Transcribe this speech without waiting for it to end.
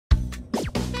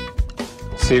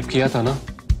Save किया था ना?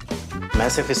 मैं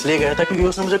सिर्फ इसलिए गया था क्योंकि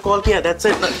उसने मुझे कॉल किया, that's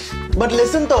it. But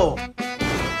listen तो.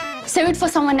 Save it for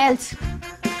someone else.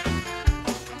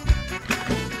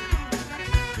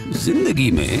 जिंदगी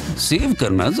में सेव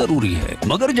करना जरूरी है,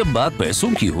 मगर जब बात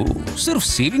पैसों की हो सिर्फ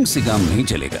सेविंग से काम नहीं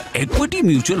चलेगा। इक्विटी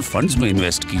म्यूचुअल फंड्स में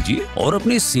इन्वेस्ट कीजिए और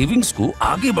अपने सेविंग्स को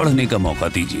आगे बढ़ने का मौका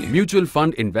दीजिए। Mutual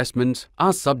fund investments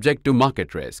are subject to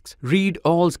market risks. Read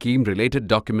all scheme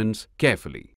related documents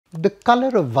carefully. The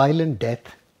color of violent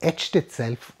death etched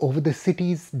itself over the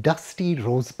city's dusty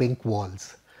rose-pink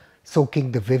walls,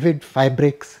 soaking the vivid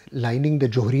fabrics lining the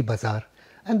Johri Bazaar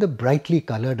and the brightly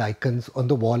colored icons on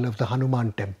the wall of the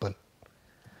Hanuman temple.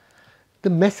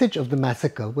 The message of the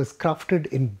massacre was crafted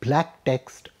in black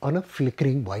text on a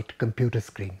flickering white computer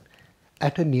screen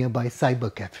at a nearby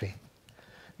cyber cafe.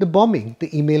 The bombing,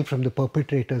 the email from the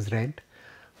perpetrators read,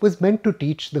 was meant to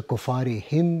teach the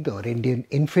Kuffar-e-Hind or Indian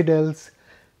infidels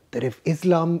that if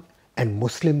Islam and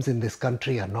Muslims in this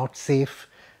country are not safe,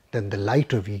 then the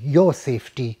light of your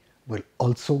safety will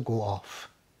also go off.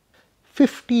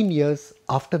 15 years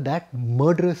after that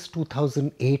murderous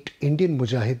 2008 Indian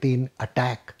Mujahideen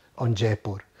attack on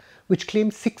Jaipur, which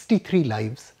claimed 63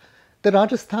 lives, the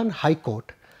Rajasthan High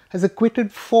Court has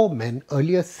acquitted 4 men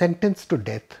earlier sentenced to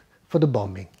death for the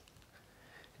bombing.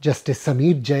 Justice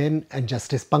Sameer Jain and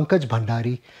Justice Pankaj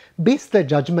Bhandari based their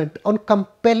judgment on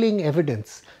compelling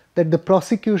evidence that the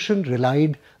prosecution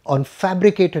relied on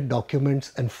fabricated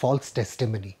documents and false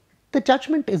testimony. The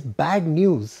judgment is bad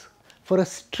news for a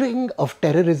string of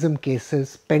terrorism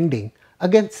cases pending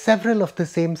against several of the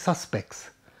same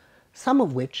suspects, some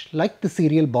of which, like the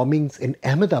serial bombings in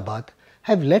Ahmedabad,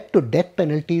 have led to death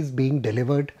penalties being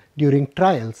delivered during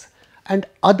trials, and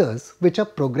others which are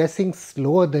progressing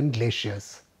slower than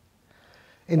glaciers.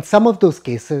 In some of those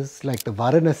cases, like the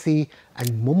Varanasi and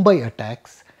Mumbai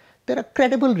attacks, there are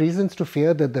credible reasons to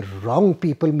fear that the wrong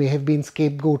people may have been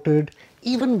scapegoated,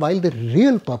 even while the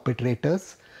real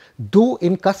perpetrators, though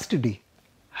in custody,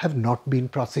 have not been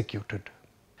prosecuted.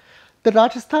 The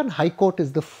Rajasthan High Court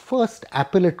is the first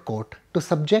appellate court to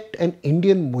subject an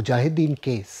Indian Mujahideen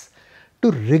case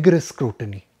to rigorous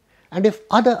scrutiny, and if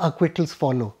other acquittals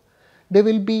follow, there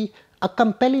will be a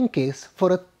compelling case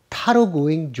for a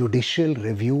thoroughgoing judicial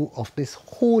review of this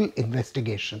whole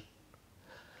investigation.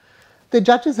 The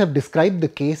judges have described the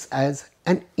case as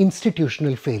an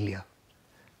institutional failure.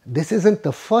 This isn't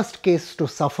the first case to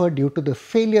suffer due to the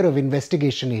failure of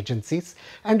investigation agencies,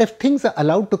 and if things are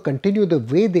allowed to continue the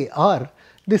way they are,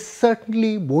 this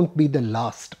certainly won't be the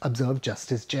last, observed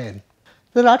Justice Jain.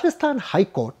 The Rajasthan High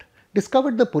Court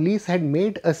discovered the police had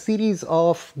made a series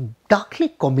of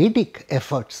darkly-comedic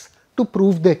efforts to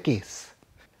prove their case.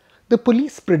 The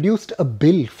police produced a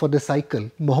bill for the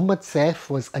cycle Mohammad Saif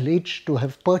was alleged to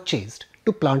have purchased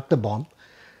to plant the bomb,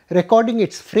 recording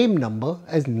its frame number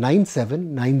as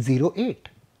 97908.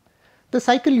 The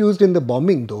cycle used in the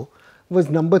bombing, though, was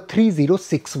number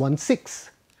 30616.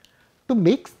 To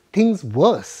make things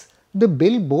worse, the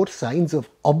bill bore signs of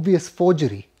obvious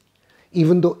forgery.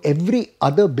 Even though every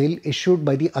other bill issued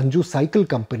by the Anju Cycle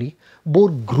Company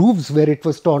bore grooves where it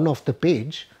was torn off the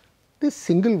page, this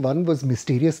single one was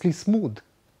mysteriously smooth.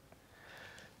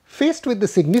 Faced with the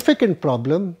significant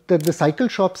problem that the cycle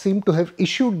shop seemed to have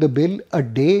issued the bill a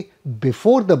day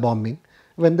before the bombing,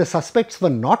 when the suspects were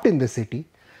not in the city,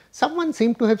 someone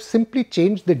seemed to have simply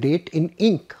changed the date in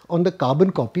ink on the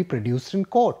carbon copy produced in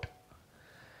court.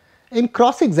 In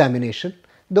cross-examination,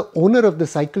 the owner of the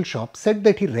cycle shop said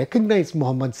that he recognized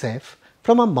Mohammad Saif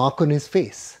from a mark on his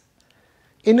face.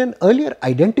 In an earlier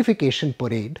identification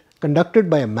parade conducted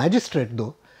by a magistrate,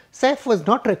 though, Saif was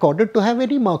not recorded to have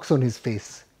any marks on his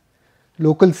face.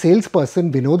 Local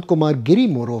salesperson Vinod Kumar Giri,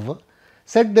 moreover,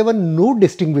 said there were no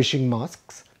distinguishing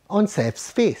marks on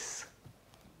Saif's face.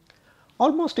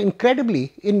 Almost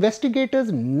incredibly,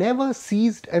 investigators never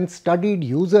seized and studied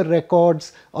user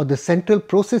records or the central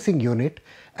processing unit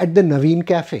at the Naveen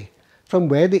Cafe, from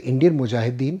where the Indian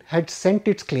Mujahideen had sent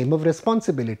its claim of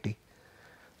responsibility.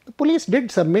 The police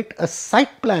did submit a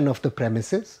site plan of the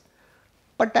premises,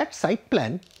 but that site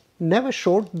plan never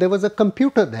showed there was a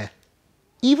computer there.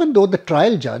 Even though the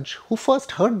trial judge who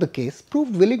first heard the case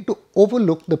proved willing to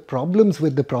overlook the problems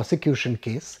with the prosecution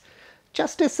case,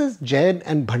 Justices Jain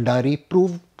and Bhandari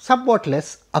proved somewhat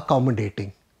less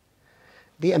accommodating.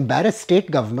 The embarrassed state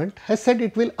government has said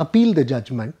it will appeal the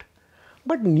judgment,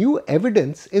 but new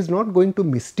evidence is not going to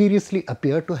mysteriously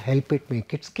appear to help it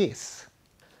make its case.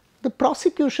 The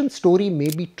prosecution story may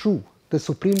be true, the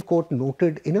Supreme Court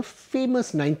noted in a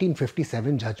famous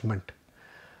 1957 judgment.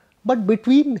 But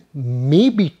between may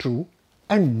be true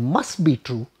and must be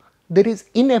true, there is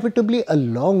inevitably a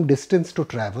long distance to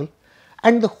travel,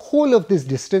 and the whole of this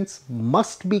distance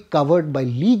must be covered by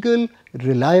legal,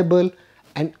 reliable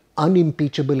and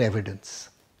unimpeachable evidence.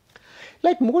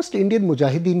 Like most Indian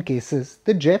Mujahideen cases,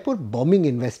 the Jaipur bombing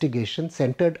investigation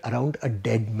centered around a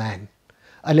dead man,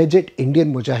 alleged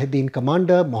Indian Mujahideen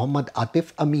commander Muhammad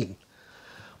Atif Amin,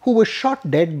 who was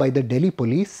shot dead by the Delhi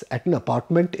police at an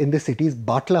apartment in the city's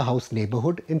Batla House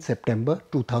neighborhood in September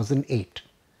 2008.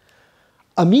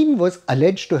 Amin was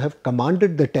alleged to have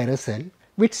commanded the terror cell,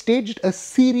 which staged a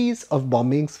series of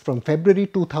bombings from February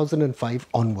 2005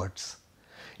 onwards,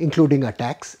 including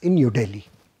attacks in New Delhi.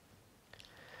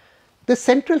 The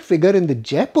central figure in the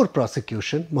Jaipur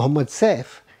prosecution, Mohammad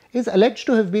Saif, is alleged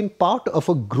to have been part of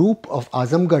a group of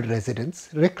Azamgarh residents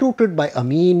recruited by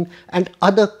Amin and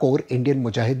other core Indian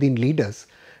Mujahideen leaders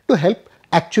to help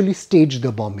actually stage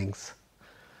the bombings.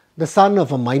 The son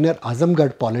of a minor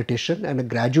Azamgarh politician and a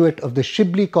graduate of the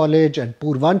Shibli College and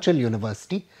Purvanchal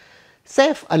University,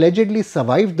 Saif allegedly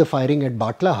survived the firing at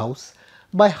Batla House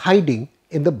by hiding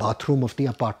in the bathroom of the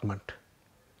apartment.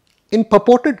 In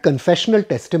purported confessional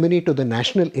testimony to the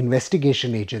National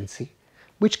Investigation Agency,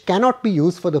 which cannot be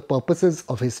used for the purposes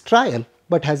of his trial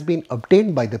but has been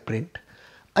obtained by ThePrint,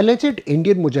 alleged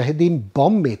Indian Mujahideen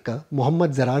bomb maker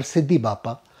Muhammad Zarar Siddi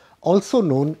Bapa, also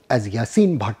known as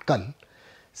Yasin Bhatkal,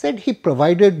 said he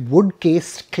provided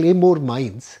wood-cased claymore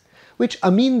mines which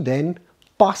Amin then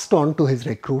passed on to his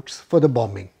recruits for the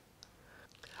bombing.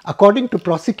 According to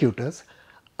prosecutors,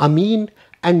 Amin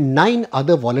and 9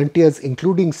 other volunteers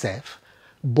including Saif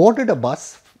boarded a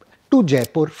bus to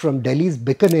Jaipur from Delhi's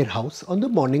Bikaner house on the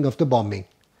morning of the bombing.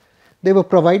 They were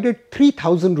provided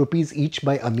 3,000 rupees each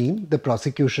by Amin, the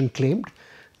prosecution claimed,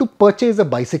 to purchase a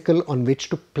bicycle on which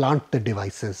to plant the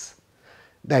devices.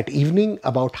 That evening,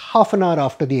 about half an hour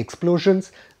after the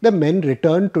explosions, the men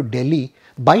returned to Delhi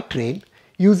by train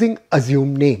using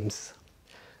assumed names.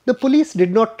 The police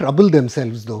did not trouble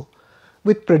themselves, though,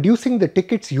 with producing the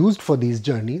tickets used for these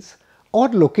journeys or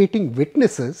locating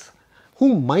witnesses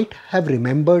who might have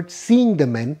remembered seeing the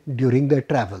men during their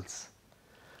travels.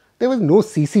 There was no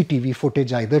CCTV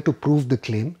footage either to prove the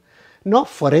claim, nor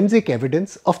forensic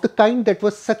evidence of the kind that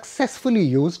was successfully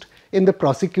used in the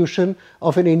prosecution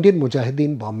of an Indian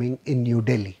Mujahideen bombing in New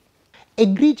Delhi.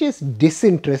 Egregious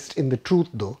disinterest in the truth,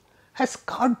 though, has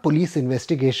scarred police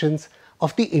investigations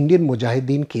of the Indian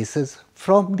Mujahideen cases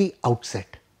from the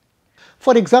outset.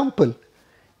 For example,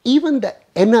 even the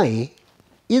NIA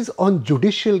is on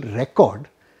judicial record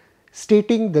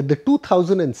stating that the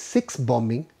 2006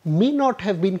 bombing may not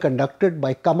have been conducted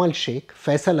by Kamal Sheikh,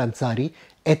 Faisal Ansari,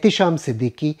 Ehtisham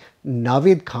Siddiqui,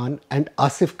 Naveed Khan and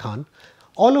Asif Khan,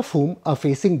 all of whom are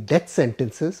facing death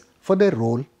sentences for their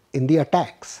role in the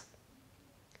attacks.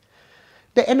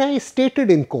 The NIA stated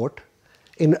in court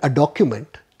in a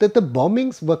document that the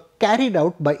bombings were carried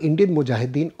out by Indian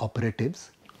Mujahideen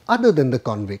operatives other than the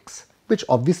convicts, which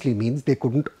obviously means they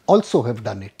couldn't also have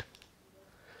done it.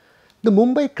 The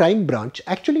Mumbai crime branch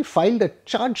actually filed a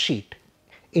charge sheet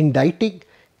indicting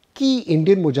key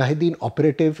Indian Mujahideen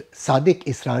operative Sadiq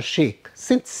Israr Sheikh,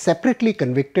 since separately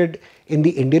convicted in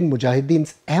the Indian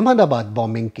Mujahideen's Ahmedabad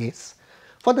bombing case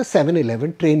for the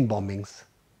 7/11 train bombings.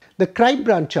 The crime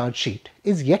branch charge sheet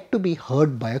is yet to be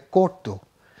heard by a court though,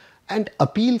 and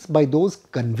appeals by those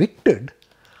convicted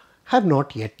have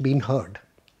not yet been heard.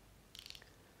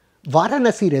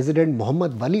 Varanasi resident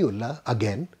Muhammad Waliullah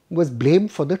again was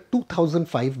blamed for the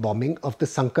 2005 bombing of the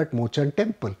Sankat Mochan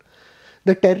temple,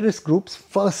 the terrorist group's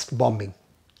first bombing.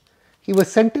 He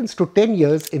was sentenced to 10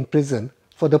 years in prison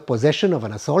for the possession of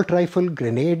an assault rifle,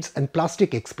 grenades and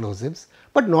plastic explosives,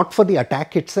 but not for the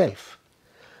attack itself.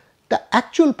 The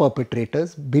actual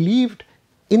perpetrators, believed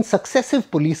in successive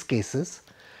police cases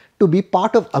to be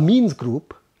part of Amin's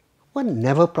group, were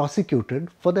never prosecuted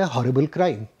for their horrible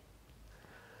crime.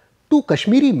 2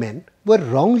 Kashmiri men were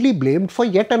wrongly blamed for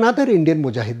yet another Indian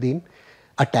Mujahideen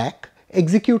attack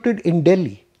executed in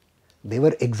Delhi. They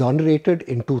were exonerated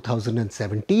in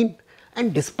 2017,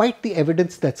 and despite the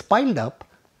evidence that's piled up,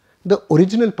 the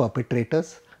original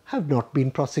perpetrators have not been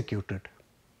prosecuted.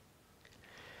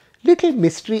 Little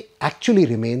mystery actually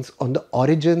remains on the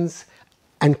origins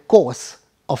and course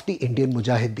of the Indian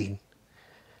Mujahideen,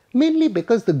 mainly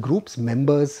because the group's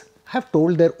members have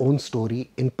told their own story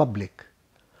in public.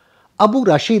 Abu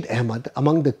Rashid Ahmad,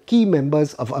 among the key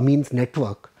members of Amin's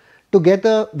network,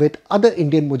 together with other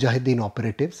Indian Mujahideen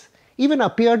operatives, even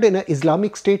appeared in an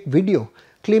Islamic State video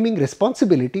claiming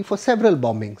responsibility for several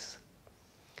bombings.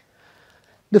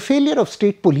 The failure of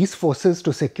state police forces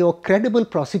to secure credible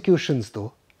prosecutions,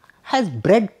 though, has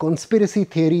bred conspiracy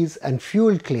theories and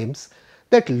fueled claims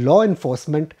that law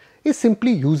enforcement is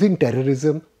simply using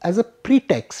terrorism as a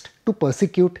pretext to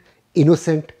persecute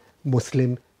innocent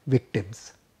Muslim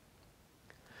victims.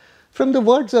 From the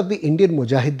words of the Indian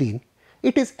Mujahideen,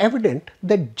 it is evident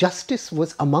that justice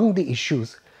was among the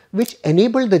issues which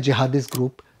enabled the jihadist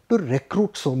group to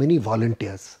recruit so many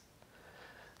volunteers.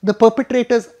 The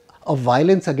perpetrators of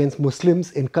violence against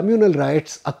Muslims in communal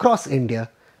riots across India,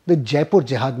 the Jaipur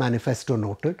Jihad Manifesto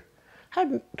noted,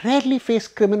 had rarely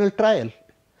faced criminal trial.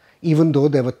 Even though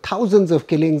there were thousands of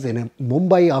killings in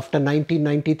Mumbai after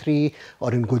 1993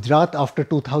 or in Gujarat after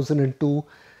 2002,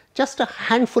 just a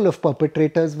handful of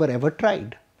perpetrators were ever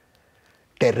tried.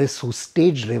 Terrorists who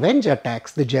staged revenge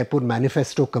attacks, the Jaipur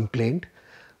Manifesto complained,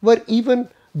 were even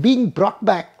being brought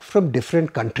back from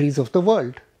different countries of the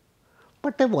world.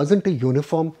 But there wasn't a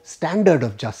uniform standard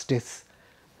of justice,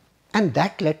 and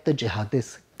that let the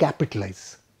jihadists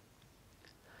capitalize.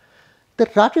 The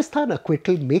Rajasthan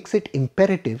acquittal makes it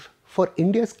imperative for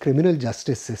India's criminal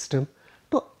justice system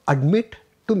to admit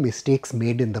to mistakes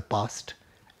made in the past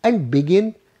and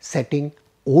begin setting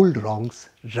old wrongs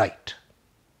right.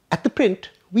 At ThePrint,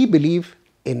 we believe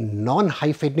in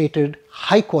non-hyphenated,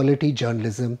 high-quality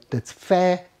journalism that's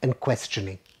fair and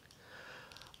questioning.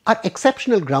 Our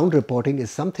exceptional ground reporting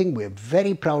is something we're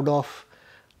very proud of.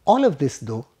 All of this,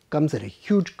 though, comes at a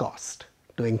huge cost.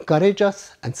 To encourage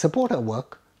us and support our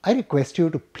work, I request you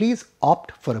to please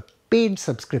opt for a paid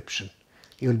subscription.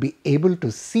 You'll be able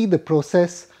to see the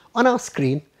process on our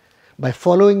screen by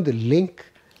following the link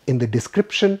in the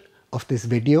description of this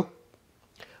video.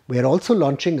 We are also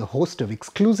launching a host of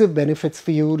exclusive benefits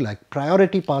for you, like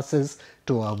priority passes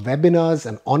to our webinars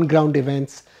and on-ground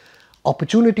events,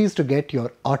 opportunities to get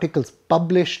your articles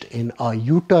published in our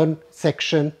U-Turn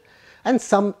section, and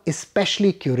some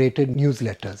especially curated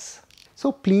newsletters.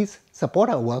 So please support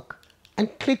our work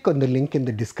and click on the link in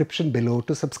the description below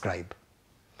to subscribe.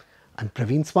 I'm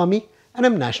Praveen Swami and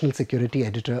I'm National Security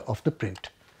Editor of ThePrint.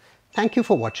 Thank you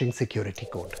for watching Security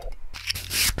Code.